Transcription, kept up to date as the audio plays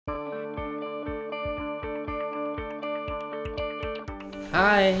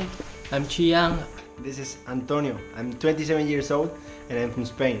Hi, I'm Chiang. This is Antonio. I'm 27 years old and I'm from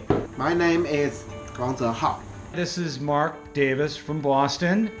Spain. My name is Hao. This is Mark Davis from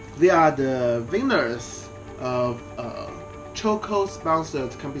Boston. We are the winners of Chaokoh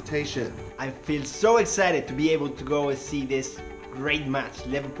sponsored competition. I feel so excited to be able to go and see this great match,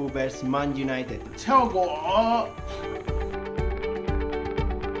 Liverpool vs Man United. Chaokoh.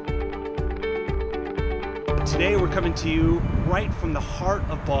 Today we're coming to you right from the heart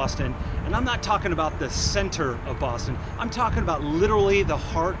of Boston, and I'm not talking about the center of Boston. I'm talking about literally the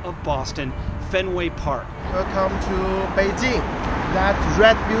heart of Boston, Fenway Park. Welcome to Beijing. That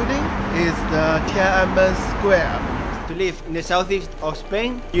red building is the Tiananmen Square. To live in the southeast of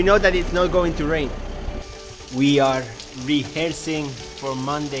Spain, you know that it's not going to rain. We are rehearsing for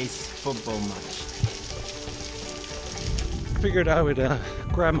Monday's football match. Figured I would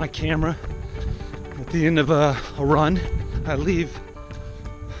grab my camera at the end of a run. I leave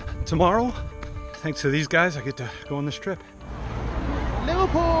tomorrow. Thanks to these guys, I get to go on this trip.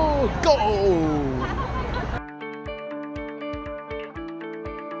 Liverpool, go!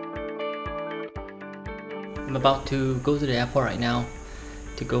 I'm about to go to the airport right now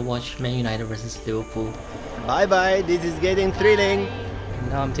to go watch Man United versus Liverpool. Bye bye, this is getting thrilling. And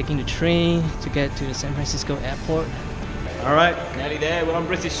now I'm taking the train to get to the San Francisco airport. All right. Nearly there, we're on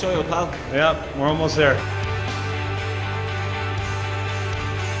British soil, pal. Yep, we're almost there.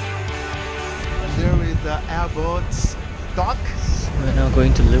 There is the airport dock. We're now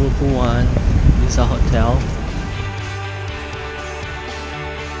going to Liverpool 1. This is our hotel.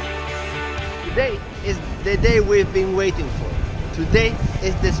 Today is the day we've been waiting for. Today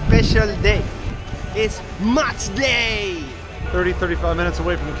is the special day. It's match day! 35 minutes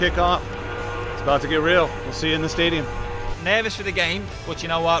away from kickoff. It's about to get real. We'll see you in the stadium. Nervous for the game, but you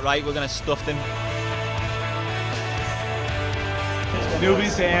know what, right? We're going to stuff them.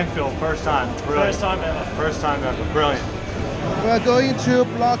 Newbies to Anfield, first time. Brilliant. First time ever. First time ever. Brilliant. We are going to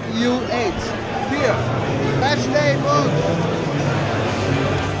block U8. Here, match day mode.